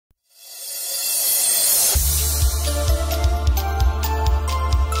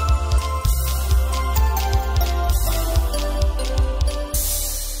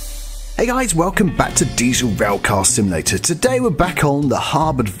Hey guys, welcome back to Diesel Railcar Simulator. Today we're back on the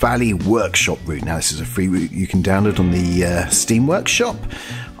Harbour Valley Workshop route. Now this is a free route you can download on the Steam Workshop.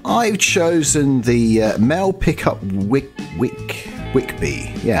 I've chosen the mail pickup Wickby.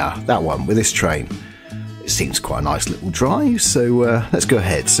 Yeah, that one with this train. It seems quite a nice little drive, so let's go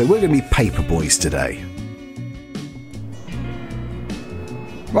ahead. So we're going to be paper boys today.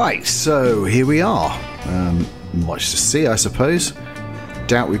 Right, so here we are. Much to see, I suppose.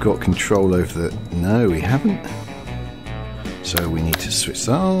 Doubt we've got control over the... No, we haven't. So we need to switch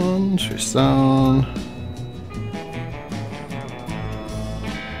on, switch on.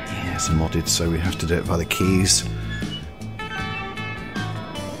 Yeah, it's modded, so we have to do it by the keys.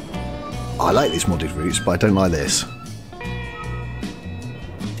 I like these modded routes, but I don't like this.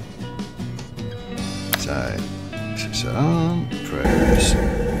 So, switch it on,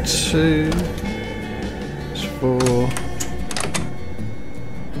 press 2, 4.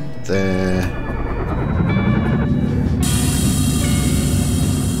 There.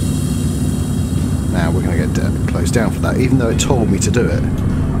 Now we're going to get closed down for that, even though it told me to do it.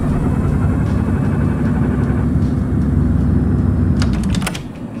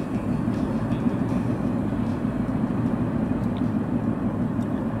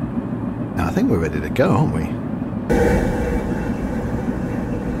 Now I think we're ready to go, aren't we?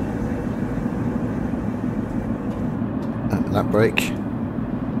 That brake.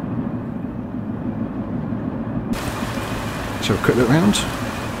 So a quick look round.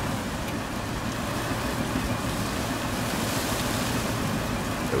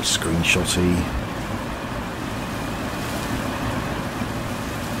 Little screenshotty.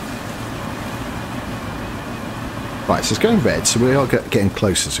 Right, so it's going red, so we are getting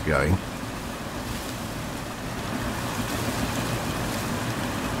closer to going.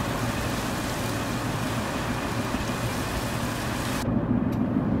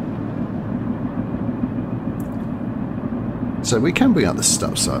 So we can bring up the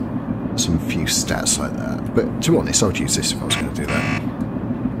stuff, so some few stats like that. But to be honest, I'd use this if I was going to do that.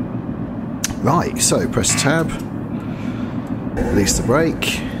 Right, so press tab, release the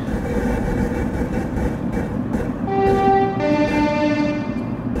brake.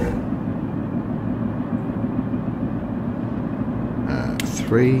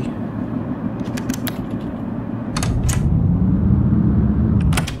 Three.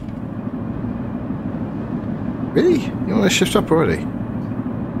 Really? You want to shift up already?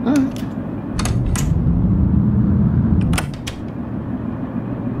 Alright.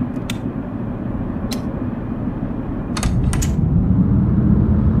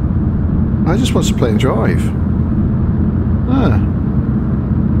 I just want to play and drive. Ah.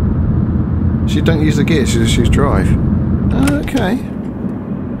 So you don't use the gears, you just use drive. Okay.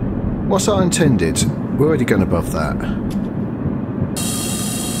 What's our intended? We're already going above that.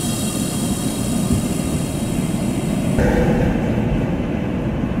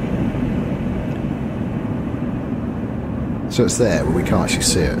 So it's there, but we can't actually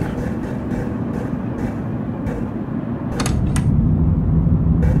see it.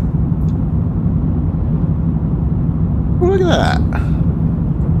 Well, look at that.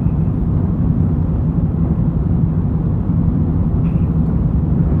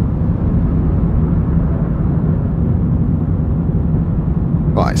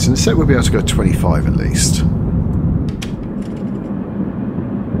 Right, so instead we'll be able to go 25 at least.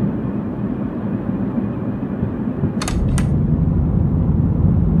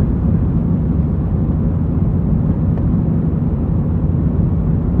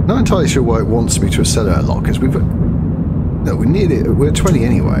 Not entirely sure why it wants me to accelerate a lot, because we've... No, we're nearly... We're 20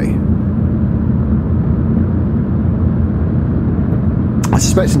 anyway. I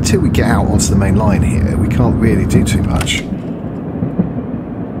suspect until we get out onto the main line here, we can't really do too much.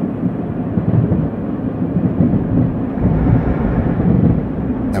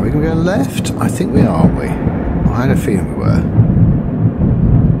 Are we going to go left? I think we are, aren't we? I had a feeling we were.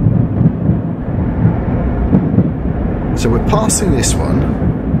 So we're passing this one.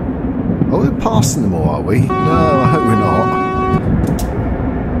 Oh, we're passing them all, are we? No, I hope we're not.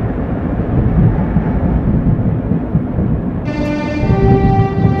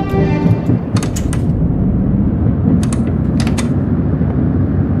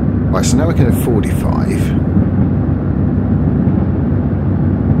 Right, so now we can have 45.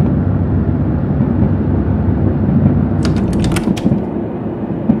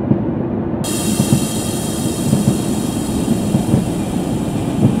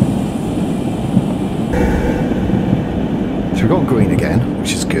 We've got green again,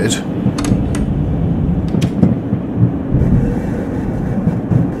 which is good.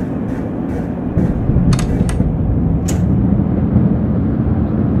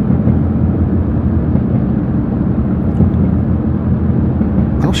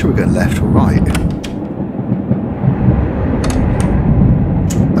 I'm not sure we're going left or right.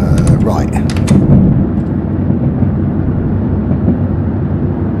 Right.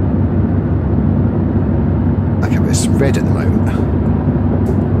 Okay, but it's red at the moment.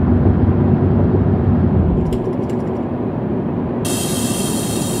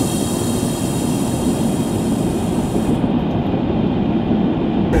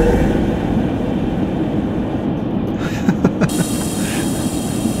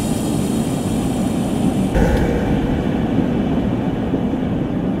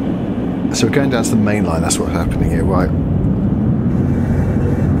 So we're going down to the main line, that's what's happening here, right.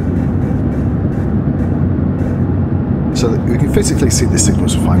 So we can physically see the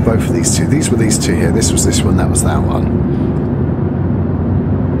signals are fine, both of these two. These were these two here, this was this one, that was that one.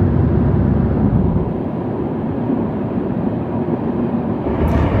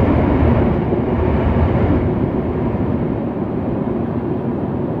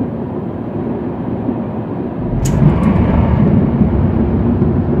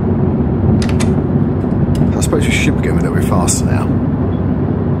 I suppose we should be going a little bit faster now.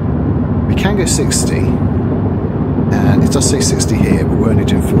 We can go 60, and it does say 60 here, but we're only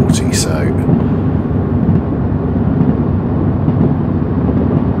doing 40, so...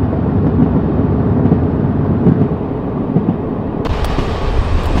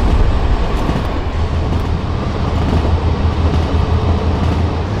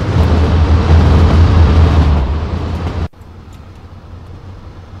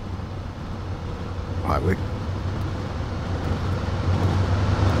 Right, we're...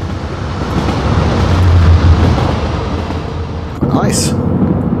 Nice.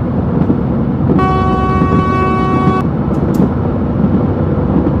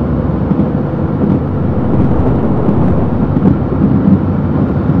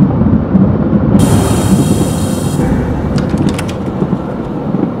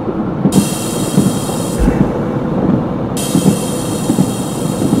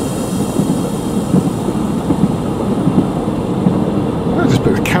 I just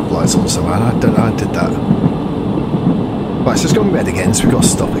put the cab lights on somewhere. I don't know how I did that. Right, so it's gone red again, so we've got to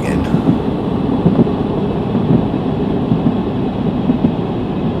stop again.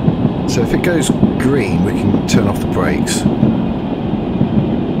 So if it goes green, we can turn off the brakes.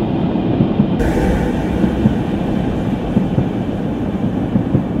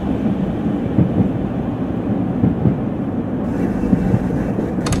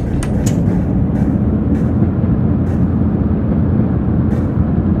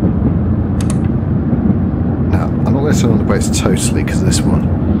 Turn on the brakes totally because of this one.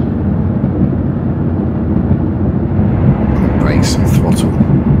 And the brakes and throttle.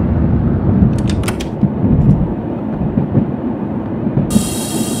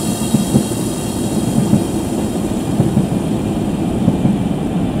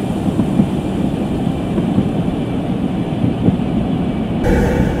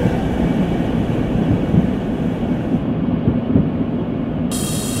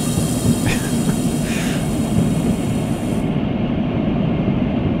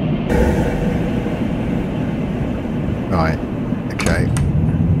 Right, okay.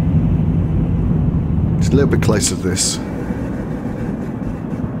 Just a little bit closer to this.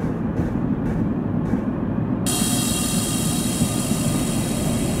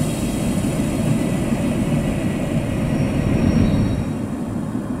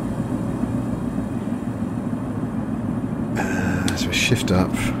 So we shift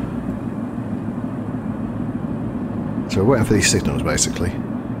up. So we're waiting for these signals basically.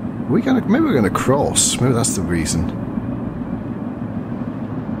 Maybe we're gonna cross, maybe that's the reason.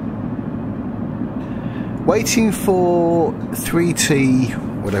 Waiting for 3T,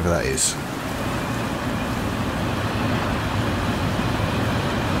 whatever that is.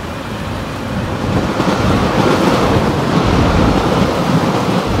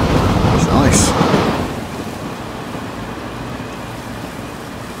 That's nice.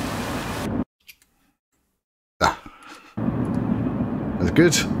 Ah. That's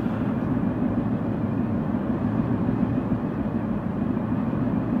good.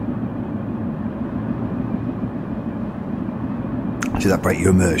 Did that break your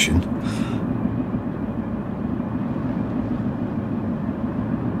immersion?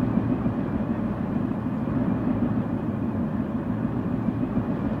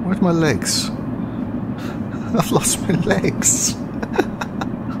 Where's my legs? I've lost my legs.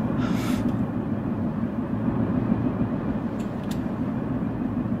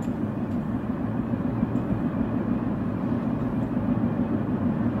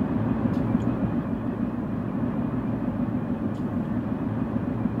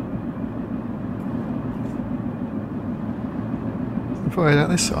 If I head out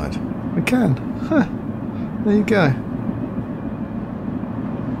this side, we can. Huh. There you go.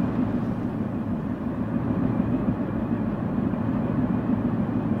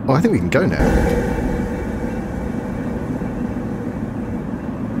 Oh, I think we can go now.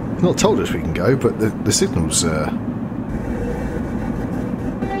 It's not told us we can go, but the signal's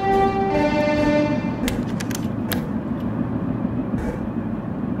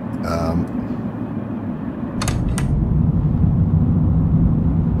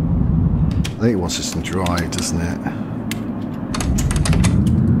I think it wants us to drive, doesn't it?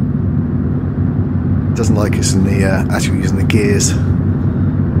 It doesn't like us in the actually using the gears.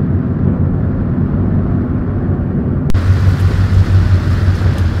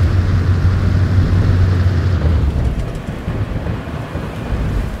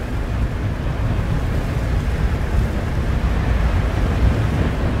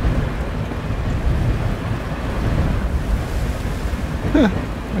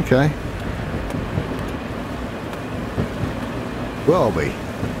 Okay. Where are we? I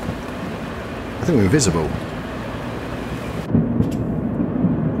think we're invisible.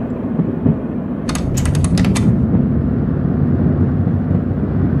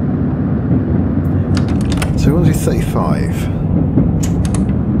 So we want to do 35.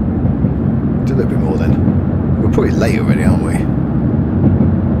 Do a little bit more then. We're probably late already, aren't we?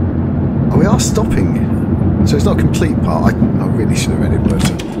 Oh, we are stopping. So it's not a complete part. I really should have read it, but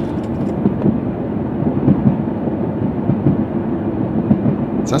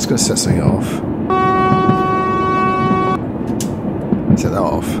so that's going to set something off. Set that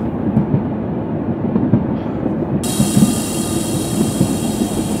off.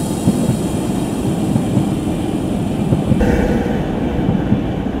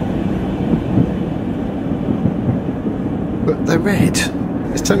 But they're red.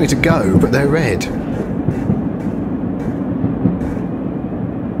 It's telling me to go, but they're red.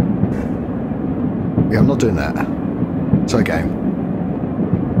 Yeah, I'm not doing that. Sorry, game.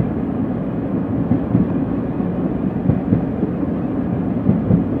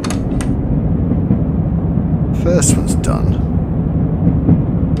 First one's done.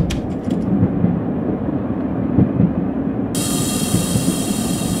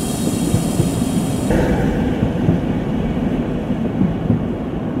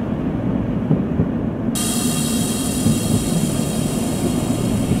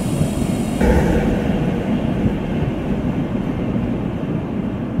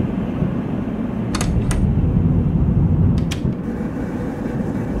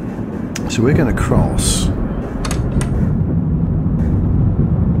 So we're going to cross.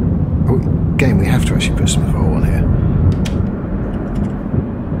 Oh, again, we have to actually put some vol on here.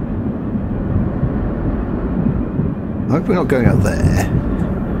 I hope we're not going out there.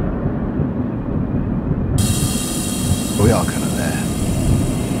 But we are kind of there.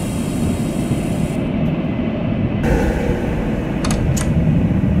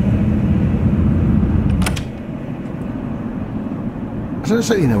 I don't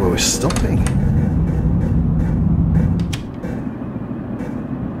exactly know where we're stopping.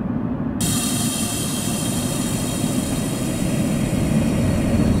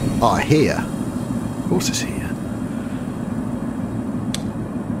 Ah, here. Of course it's here.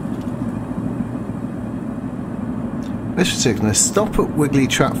 Mission signal. Stop at Wiggly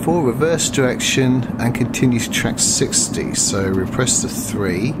track 4, reverse direction, and continue to track 60. So we press the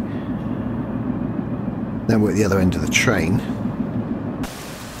 3. Then we're at the other end of the train.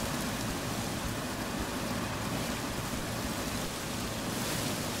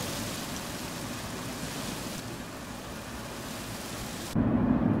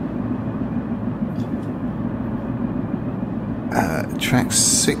 Track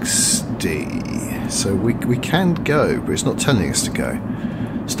 60. So we can go, but it's not telling us to go.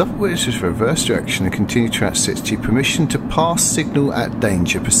 Stop at Wiggly for reverse direction and continue track 60. Permission to pass signal at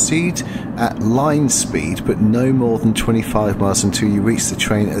danger. Proceed at line speed, but no more than 25 miles until you reach the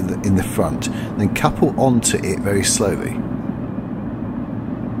train in the front. Then couple onto it very slowly.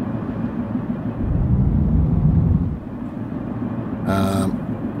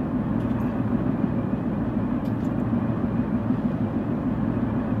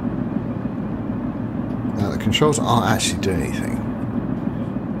 Controls aren't actually doing anything.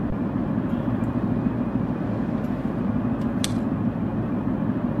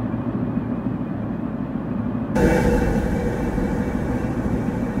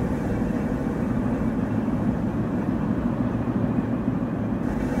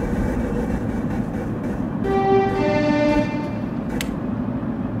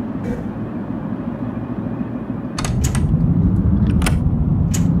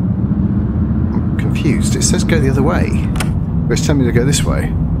 It says go the other way. It's telling me to go this way.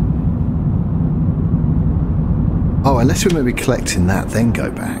 Oh, unless we're maybe collecting that, then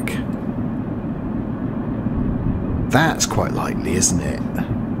go back. That's quite likely, isn't it?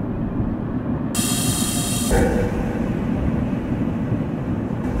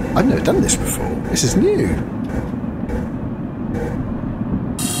 I've never done this before. This is new.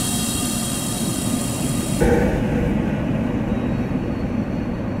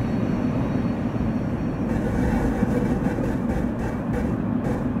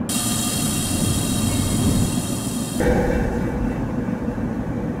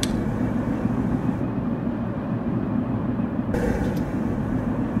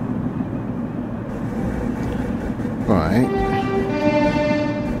 Right.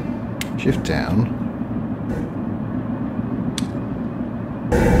 Shift down.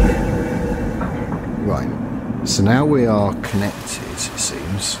 Right. So now we are connected, it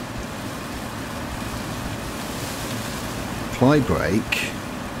seems. Apply brake.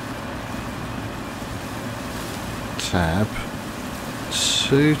 Tab.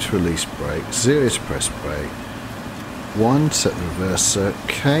 2 to release brake. 0 to press brake. 1 to set the reverser.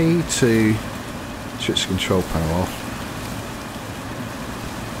 K to switch the control panel off.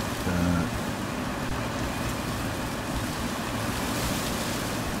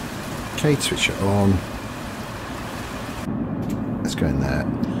 K to switch it on. Let's go in there.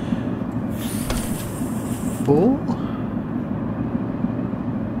 4.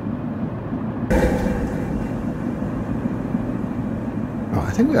 Right,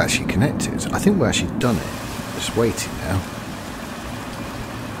 I think we're actually connected. I think we're actually done it. Just waiting now.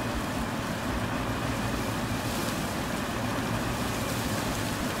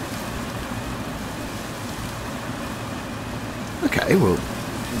 Okay, well,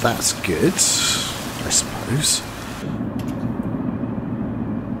 that's good, I suppose.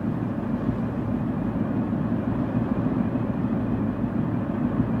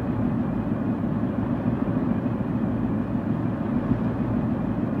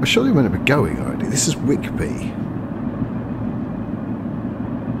 Well, surely we're meant to be going already. This is Wickby.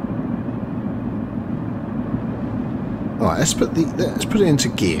 Alright, let's put it into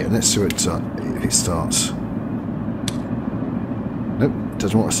gear and let's see what if it starts. Nope,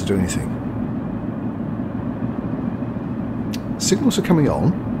 doesn't want us to do anything. Signals are coming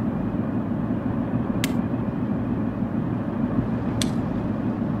on.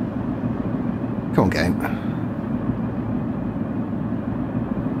 Come on, game.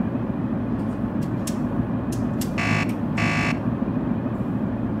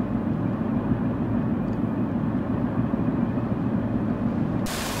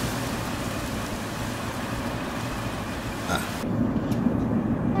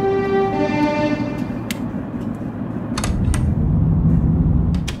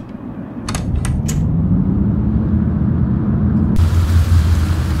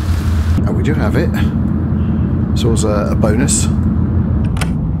 We do have it. It's always a bonus.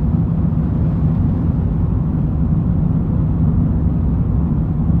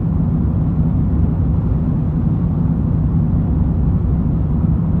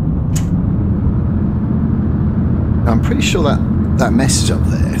 I'm pretty sure that message up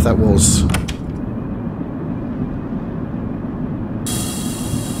there, if that was...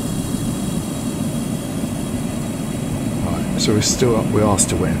 Right, so we are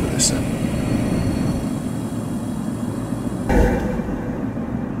still waiting for this then.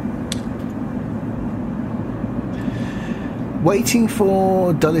 Waiting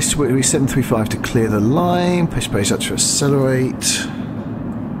for Dulles to Wickby 735 to clear the line. Push base up to accelerate.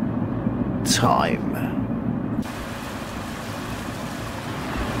 Time.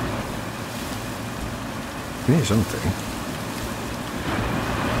 Here's something.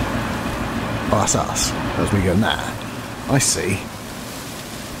 Oh, that's us. That's me going, nah. I see.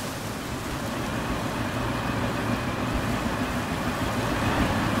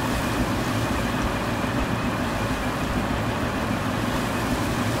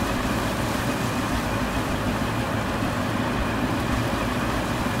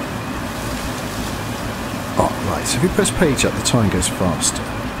 So if you press page up, the time goes faster.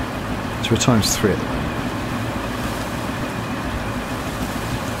 So we're times 3 at the moment.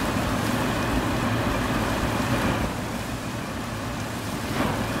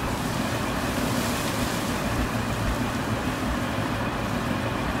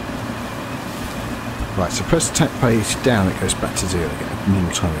 Right, so press the page down, it goes back to 0 again,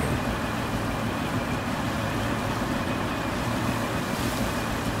 normal time again.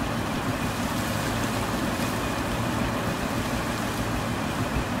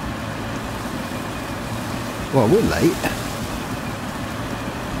 Well, we're late.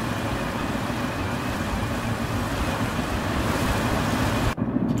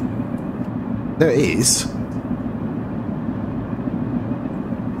 There it is.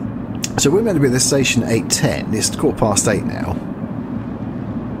 So we're meant to be at the station 8:10. It's 8:15 now.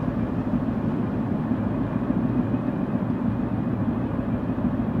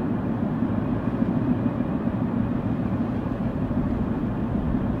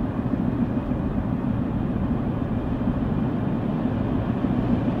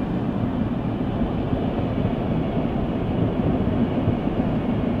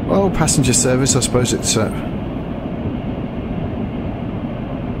 Well, passenger service, I suppose it's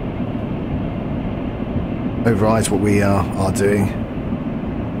overrides what we are doing.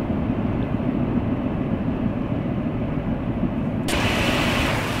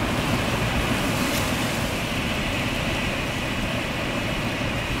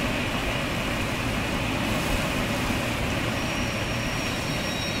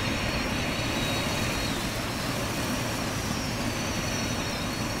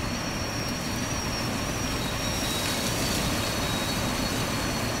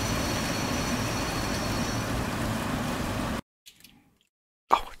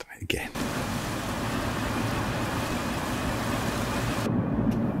 Again.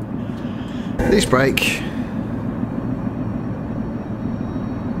 This brake.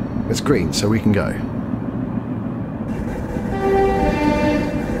 It's green, so we can go.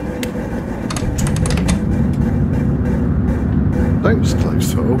 Don't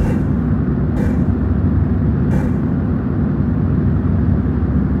close throttle.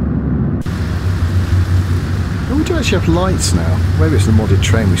 We do actually have lights now. Maybe it's the modded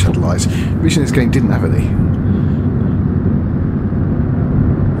train which had lights. Originally this game didn't have any.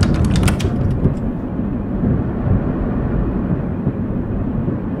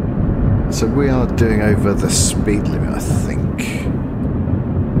 So we are doing over the speed limit, I think.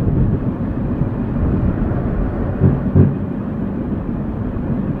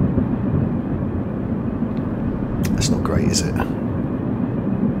 That's not great, is it?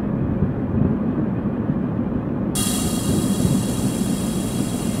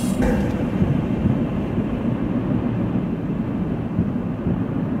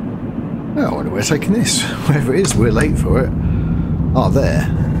 Oh, I wonder where we're taking this. Wherever it is, we're late for it. Oh, there.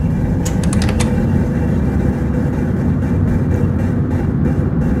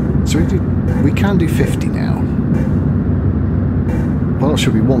 So we can do 50 now. Well, I'm not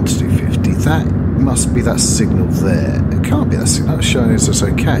sure we want to do 50. That must be that signal there. It can't be that signal. That's showing us it's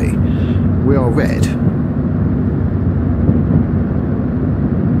okay. We are red.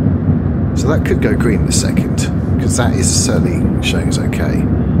 So that could go green in a second, because that is certainly showing us okay.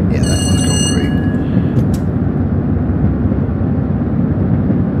 Yeah, that one's gone green.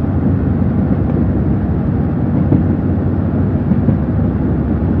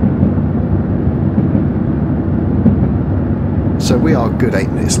 So we are a good 8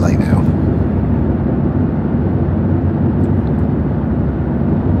 minutes late now.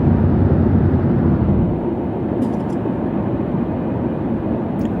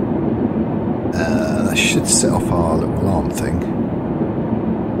 That should set off our little alarm thing.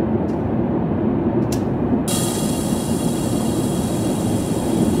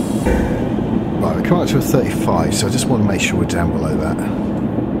 Right, we're coming up to a 35, so I just want to make sure we're down below that.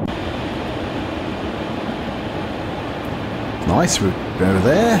 Nice, we're over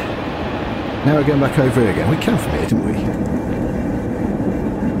there. Now we're going back over here again. We came from here, didn't we?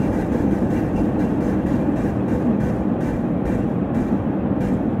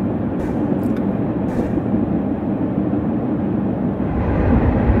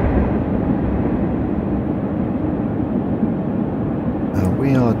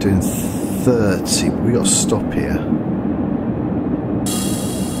 We are doing 30, but we got to stop here.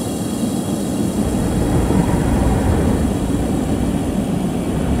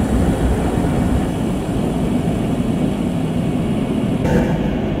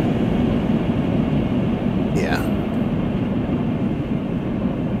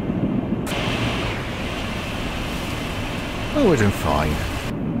 Oh, we're doing fine.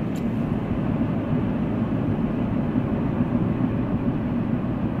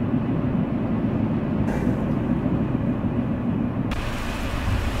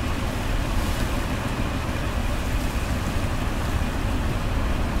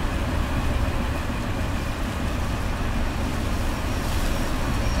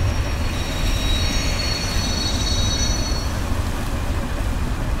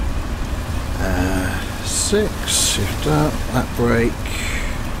 Shift up, that brake.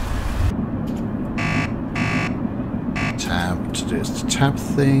 Tab to do the tab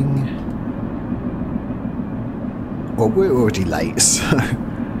thing. Well, we're already late, so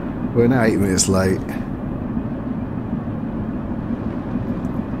we're now 8 minutes late.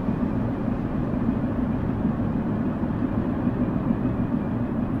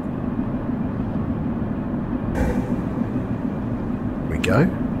 go.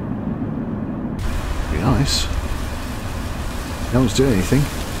 Be nice. No one's doing anything.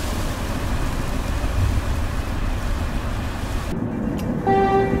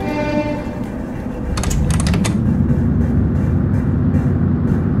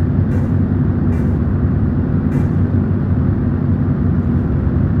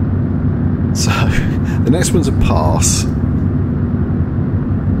 So, the next one's a pass.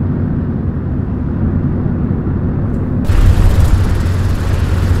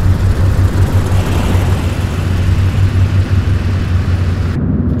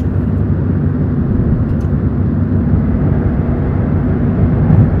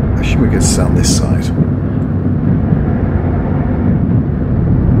 We get to on this side.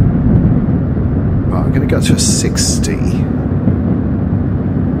 Right, I'm going to go to a 60.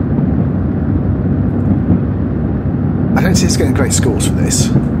 I don't see us getting great scores for this.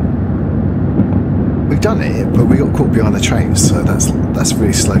 We've done it, but we got caught behind the trains, so that's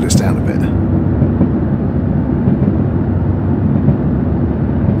really slowed us down a bit.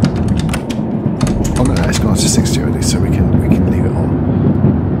 Oh no, it's gone to 60 already, so we can leave it on.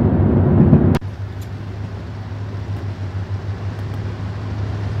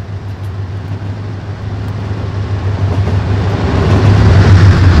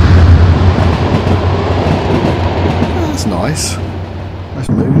 Nice. Nice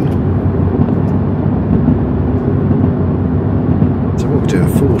moon. So what we're doing,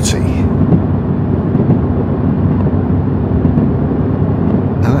 40.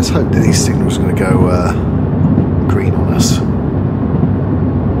 Now let's hope that these signals are going to go green on us.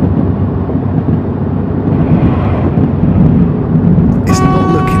 It's not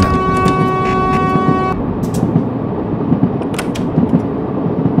looking at...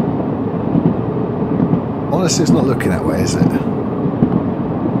 Honestly, it's not looking that way, is it?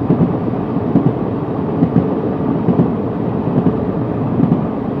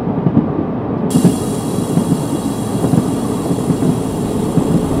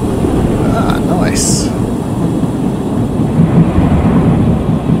 Ah, nice.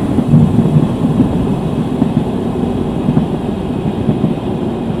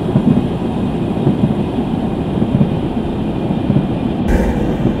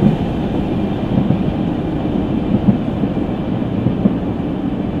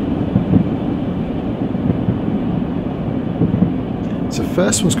 So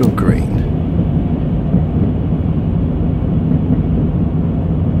first one's gone green.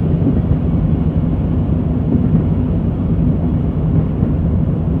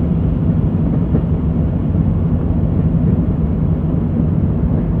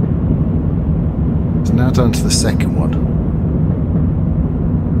 It's now done to the second one.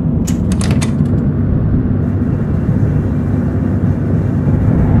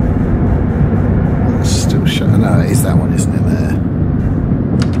 It's still showing. No, it is that one, isn't it? There.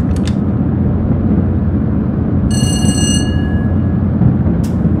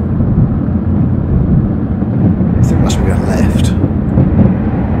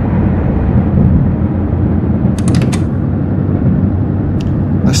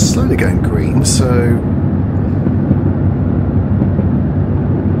 Slowly going green, so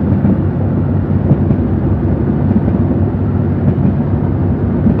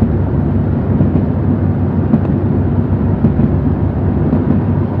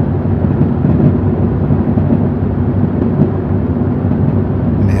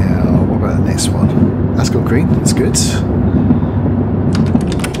now what about the next one? That's got green, that's good.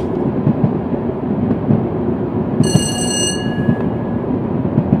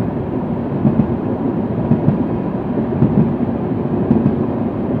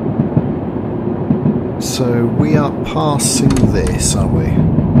 So we are passing this, aren't we?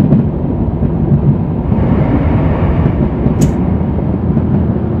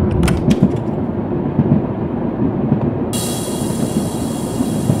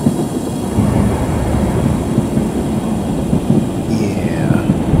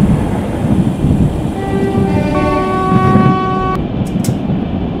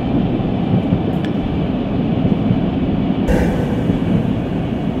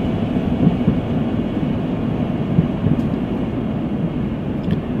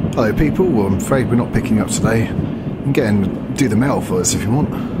 Hello people, well, I'm afraid we're not picking up today. You can get and do the mail for us if you want.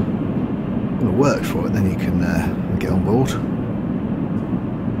 If you want to work for it, then you can get on board.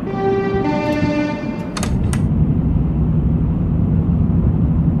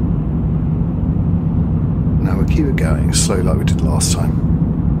 Now we'll keep it going, slow like we did last time.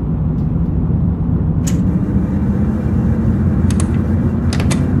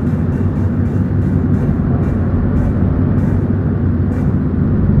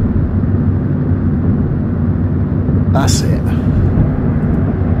 That's it.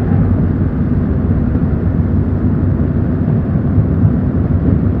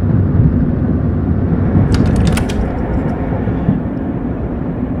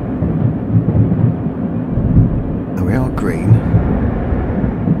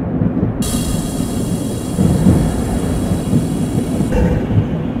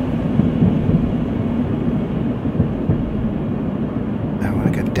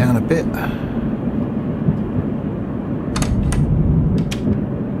 bit.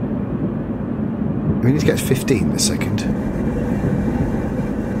 We need to get to 15 in a second.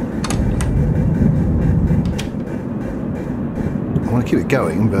 I want to keep it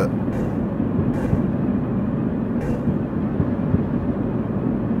going, but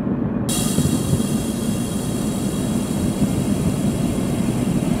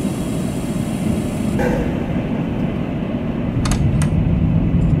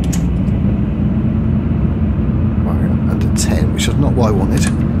under 10, which is not what I wanted.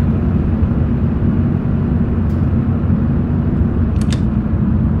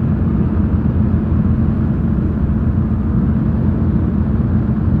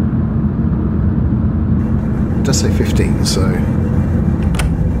 It does say 15, so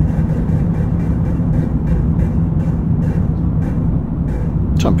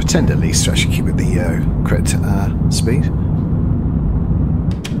try and pretend at least to actually keep it the correct speed.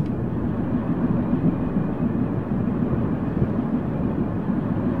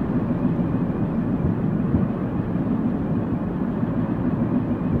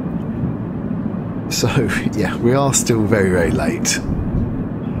 So yeah, we are still very, very late.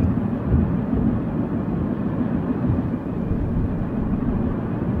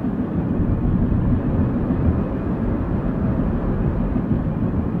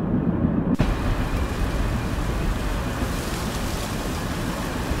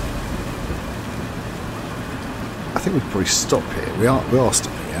 I think we'd probably stop here. We are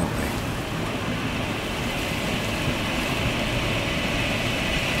stopping, aren't we?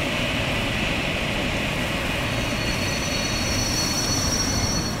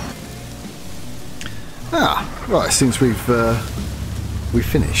 Ah, right. Since we've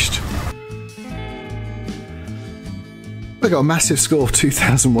finished, we got a massive score of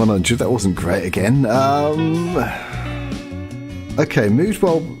 2,100. That wasn't great again. Okay, moved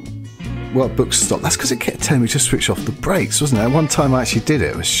while books stopped. That's because it kept telling me to switch off the brakes, wasn't it? One time I actually did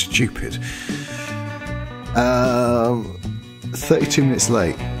it. It was stupid. 32 minutes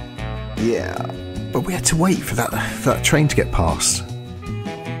late. Yeah, but we had to wait for that train to get past.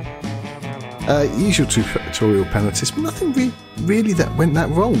 Usual tutorial penalties, but nothing really that went that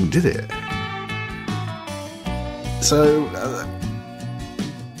wrong, did it? So,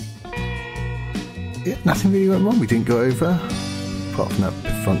 yeah, nothing really went wrong. We didn't go over, apart from that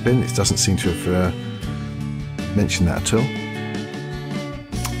front bin. It doesn't seem to have mentioned that at all.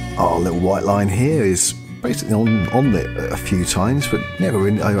 Our little white line here is basically on it a few times, but never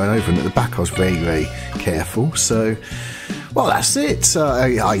went over. And at the back, I was very, very careful. So, well, that's it.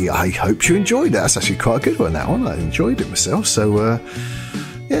 I hope you enjoyed it. That's actually quite a good one, that one. I enjoyed it myself. So,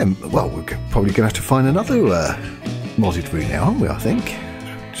 yeah, well, we're probably going to have to find another modded route now, aren't we, I think?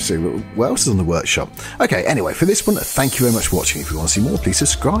 To see what else is on the workshop. Okay, anyway, for this one, thank you very much for watching. If you want to see more, please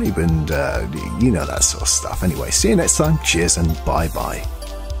subscribe and, you know, that sort of stuff. Anyway, see you next time. Cheers and bye-bye.